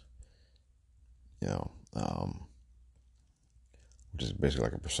points, which is basically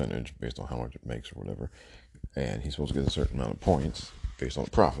like a percentage based on how much it makes or whatever. And he's supposed to get a certain amount of points based on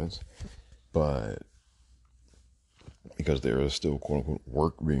the profits, but because there is still quote unquote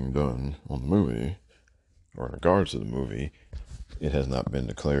work being done on the movie or in regards to the movie, it has not been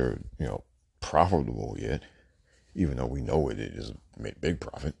declared, profitable yet, even though we know it has made big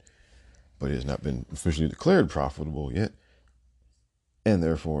profit, but it has not been officially declared profitable yet, and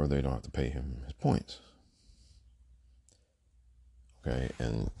therefore they don't have to pay him his points. Okay,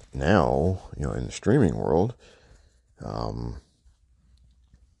 and now, in the streaming world,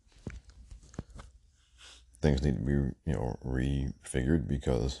 things need to be, refigured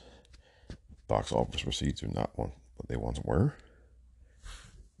because box office receipts are not what they once were.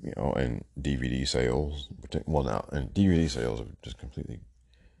 And DVD sales, DVD sales have just completely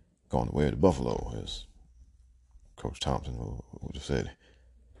gone the way of the buffalo, as Coach Thompson would have said.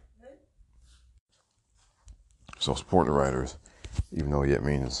 So support the writers, even though it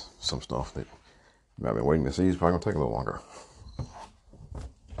means some stuff that you might have been waiting to see is probably going to take a little longer.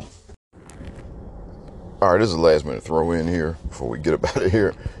 All right, this is the last minute throw in here before we get up out of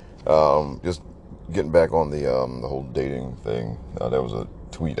here. Just getting back on the whole dating thing. There was a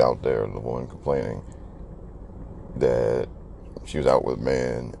tweet out there, the woman complaining that she was out with a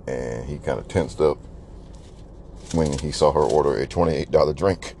man and he kind of tensed up when he saw her order a $28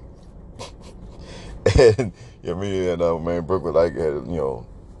 drink. And me and man Brooklyn had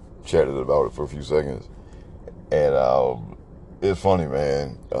chatted about it for a few seconds, and it's funny,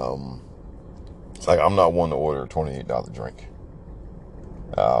 man. It's like, I'm not one to order a $28 drink,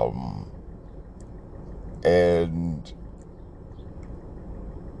 and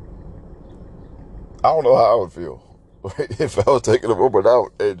I don't know how I would feel, right, if I was taking a woman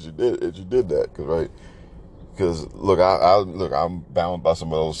out and she did that, because look, I'm bound by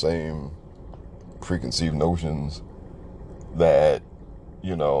some of those same preconceived notions that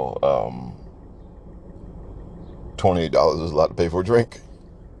 $28 is a lot to pay for a drink,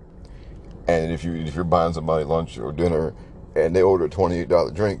 and if you're buying somebody lunch or dinner and they order a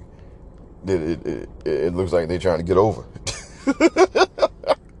 $28 drink, it looks like they're trying to get over.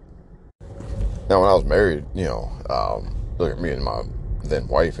 Now, when I was married, look, me and my then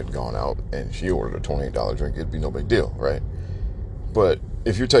wife had gone out and she ordered a $28 drink, it'd be no big deal, right? But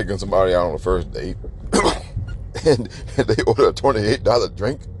if you're taking somebody out on a first date and they order a $28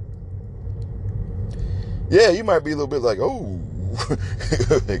 drink, yeah, you might be a little bit like, oh,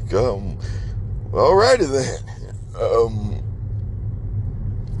 alrighty then.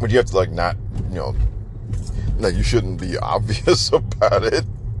 But you have to not, you shouldn't be obvious about it,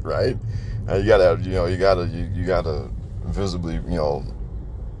 right? You gotta visibly,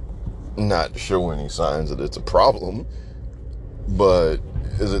 not show any signs that it's a problem. But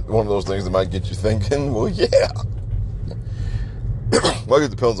is it one of those things that might get you thinking? Well, yeah. Well, it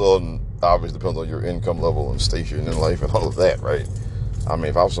depends on your income level and station in life and all of that, right? I mean,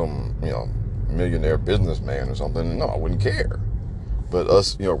 if I was some, millionaire businessman or something, no, I wouldn't care. But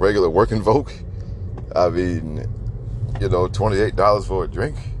us, regular working folk, I mean, $28 for a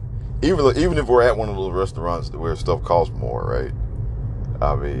drink, even if we're at one of those restaurants where stuff costs more, right?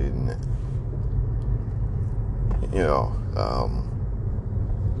 I mean,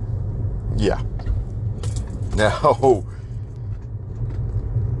 yeah. Now,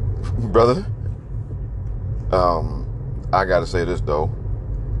 brother, I gotta say this though.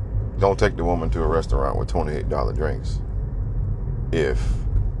 don't take the woman to a restaurant with $28 drinks if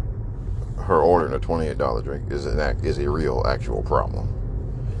her ordering a $28 drink is a real actual problem.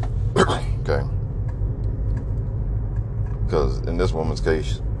 Okay, because in this woman's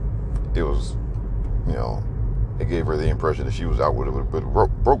case, it was, it gave her the impression that she was out with a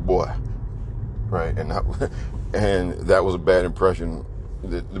broke boy, right? And and that was a bad impression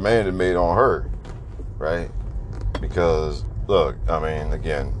that the man had made on her, right? Because look, I mean,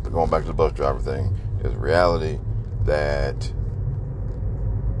 again, going back to the bus driver thing, is reality that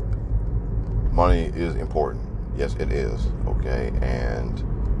money is important. Yes, it is. Okay, and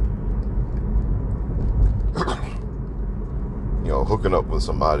hooking up with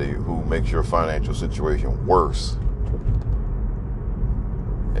somebody who makes your financial situation worse,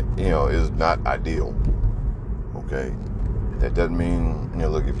 is not ideal. Okay, that doesn't mean,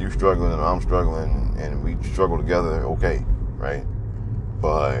 look, if you're struggling and I'm struggling and we struggle together, okay, right?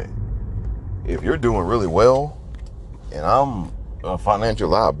 But if you're doing really well and I'm a financial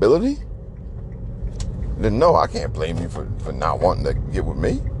liability, then no, I can't blame you for not wanting to get with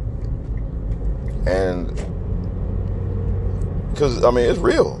me. And because, I mean, it's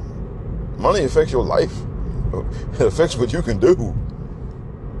real. Money affects your life. It affects what you can do.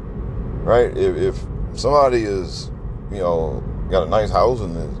 Right? If somebody is, got a nice house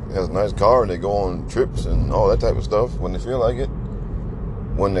and has a nice car and they go on trips and all that type of stuff when they feel like it,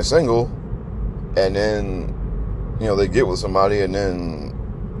 when they're single, and then, they get with somebody and then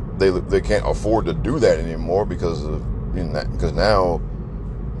they can't afford to do that anymore because of, because now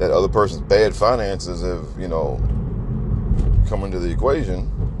that other person's bad finances have, come into the equation,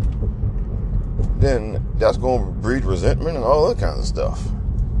 then that's going to breed resentment and all that kind of stuff,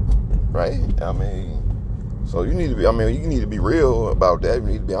 right? I mean, so you need to be real about that. You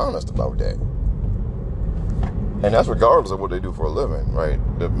need to be honest about that, and that's regardless of what they do for a living, right?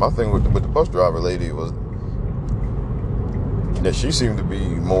 My thing with the bus driver lady was that she seemed to be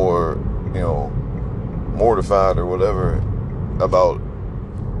more, mortified or whatever about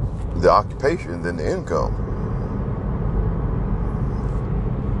the occupation than the income.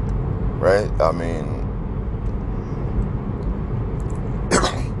 Right? I mean,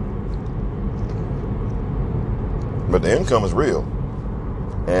 but the income is real.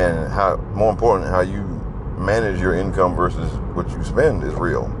 And more important, how you manage your income versus what you spend is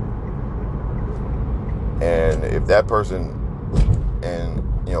real. And if that person, and,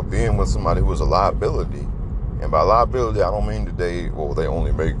 being with somebody who is a liability, and by liability, I don't mean that they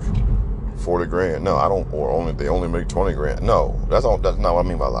only make 40 grand. No, I don't, or they only make 20 grand. No, that's not what I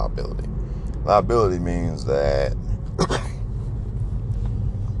mean by liability. Liability means that,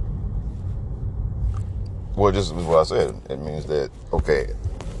 well, just as what I said, it means that, okay,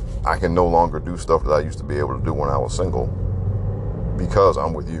 I can no longer do stuff that I used to be able to do when I was single because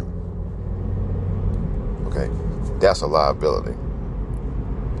I'm with you. Okay, that's a liability.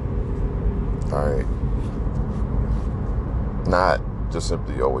 All right, not just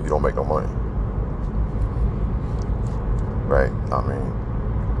simply, you don't make no money. Right? I mean,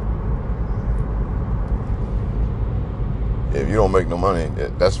 if you don't make no money,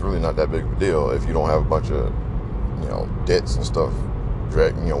 that's really not that big of a deal if you don't have a bunch of, debts and stuff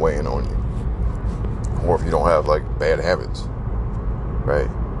dragging your weighing on you. Or if you don't have, bad habits. Right?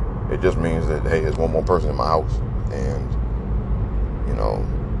 It just means that, hey, there's one more person in my house and,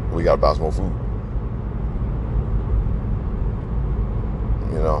 we got to buy some more food.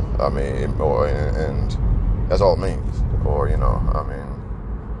 I mean, and that's all it means. Or,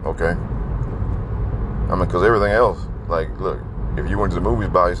 okay. I mean, because everything else, look, if you went to the movies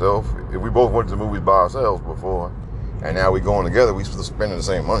by yourself, if we both went to the movies by ourselves before, and now we going together, we still spending the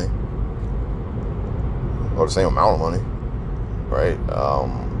same money. Or the same amount of money. Right?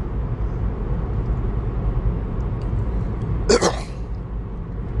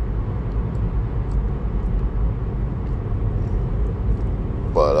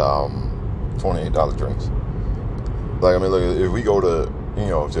 But, $28 drinks. I mean, look, if we go to,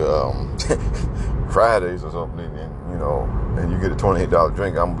 Fridays or something, and you get a $28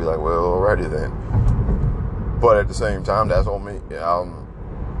 drink, I'm gonna be like, well, alrighty then. But at the same time, that's on me.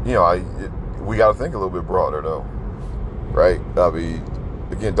 We got to think a little bit broader, though, right? I mean,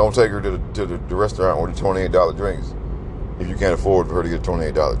 again, don't take her to the restaurant with the $28 drinks if you can't afford for her to get a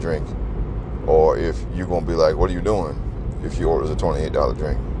 $28 drink, or if you're gonna be like, what are you doing if she orders a $28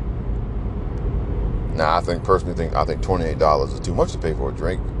 drink? Now, I think $28 is too much to pay for a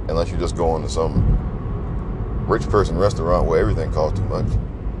drink, unless you just go into some rich person restaurant where everything costs too much.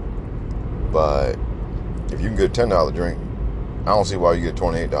 But if you can get a $10 drink, I don't see why you get a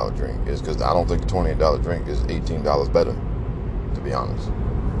 $28 drink. It's because I don't think the $28 drink is $18 better, to be honest.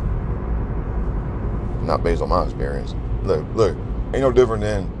 not based on my experience. Look, ain't no different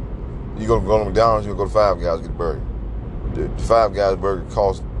than you go to McDonald's, you go to Five Guys, get a burger. The Five Guys burger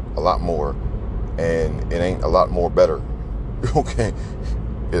costs a lot more, and it ain't a lot more better. Okay,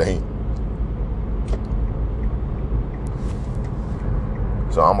 it ain't.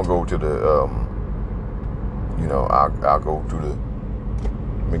 So I'm gonna go to the, I'll go to the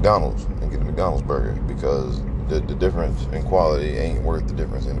McDonald's and get the McDonald's burger, because the difference in quality ain't worth the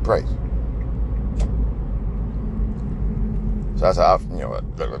difference in the price. So that's how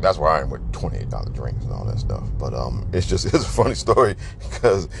that's where I am with $28 drinks and all that stuff. But it's a funny story,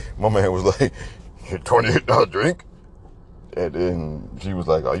 because my man was like, $28 drink? And then she was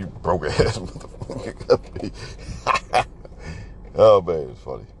like, "Oh, you broke ass motherfucker." Oh man, it's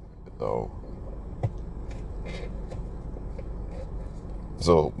funny.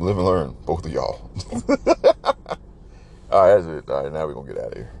 So live and learn, both of y'all. All right, that's it. All right, now we're gonna get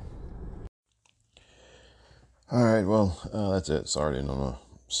out of here. All right, well, that's it. Sorry, on a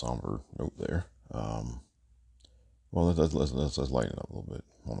somber note there. Well, let's lighten it up a little bit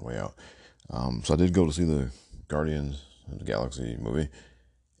on the way out. So I did go to see the Guardians of the Galaxy movie,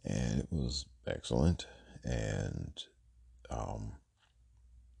 and it was excellent. And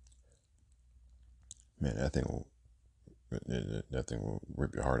man, that thing will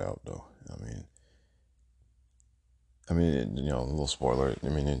rip your heart out, though. A little spoiler. I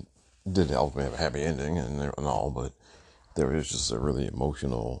mean, it did ultimately have a happy ending and all, but there was just a really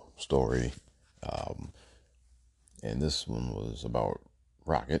emotional story. And this one was about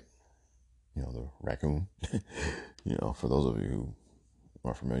Rocket, the raccoon. For those of you who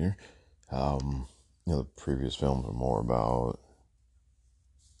are familiar, the previous films were more about,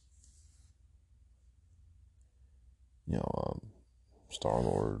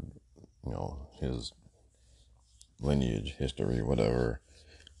 Star-Lord, his lineage, history, whatever.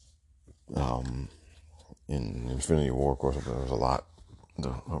 In Infinity War, of course, there was a lot.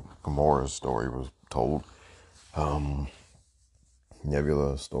 The Gamora's story was told.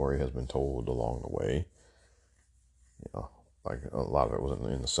 Nebula's story has been told along the way. Like a lot of it was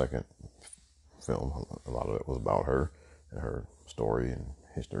in the second film. A lot of it was about her and her story and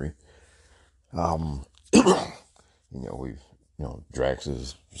history. We've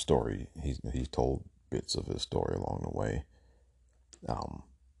Drax's story. He's told bits of his story along the way.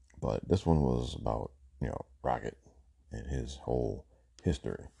 But this one was about Rocket and his whole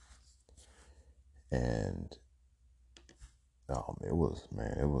history, and it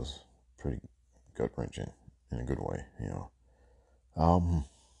was pretty gut wrenching in a good way,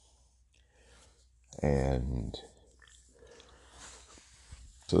 and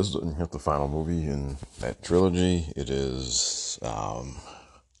so this is the final movie in that trilogy. It is, so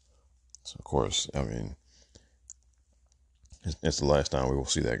of course, it's the last time we will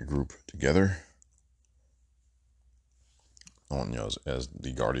see that group together on, as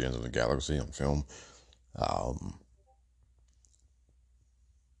the Guardians of the Galaxy on film.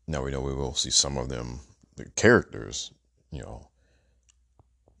 Now we know we will see some of them, the characters,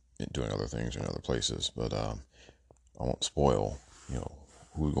 doing other things in other places, but I won't spoil,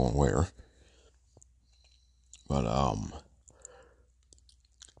 who's going where. But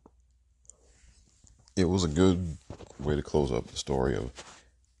it was a good way to close up the story of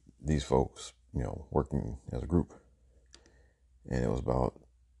these folks, working as a group, and it was about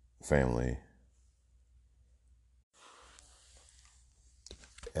family.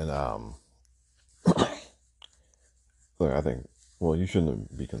 And look, I think, well, you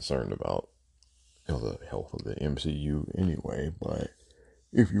shouldn't be concerned about the health of the MCU anyway, but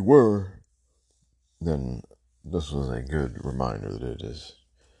if you were, then this was a good reminder that it is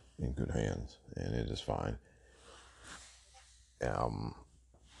in good hands and it is fine.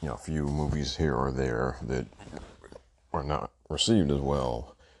 A few movies here or there that are not received as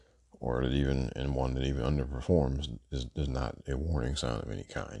well, or that and one that even underperforms is not a warning sign of any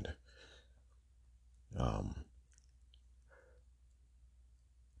kind. But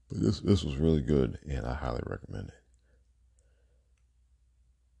this was really good, and I highly recommend it.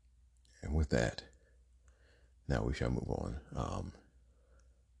 And with that, now we shall move on.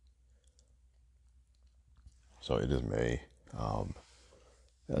 So it is May.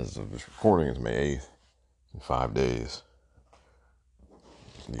 As of this recording, it's May 8th. In 5 days,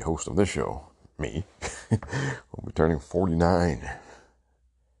 the host of this show, me, will be turning 49.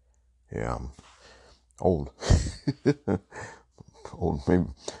 Yeah, I'm old. Old, maybe.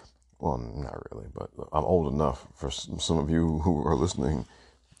 Well, not really, but I'm old enough for some of you who are listening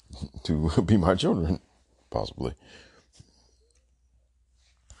to be my children, possibly.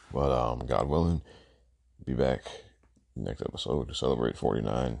 But God willing, be back next episode to celebrate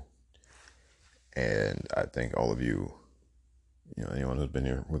 49. And I thank all of you, anyone who's been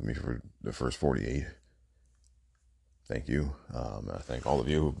here with me for the first 48. Thank you. I thank all of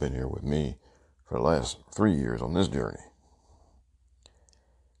you who've been here with me for the last 3 years on this journey.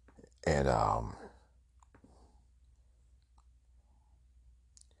 And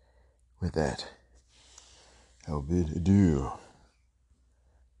with that, I'll bid adieu.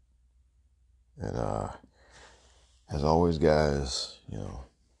 And as always, guys,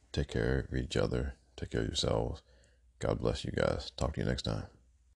 take care of each other. Take care of yourselves. God bless you guys. Talk to you next time.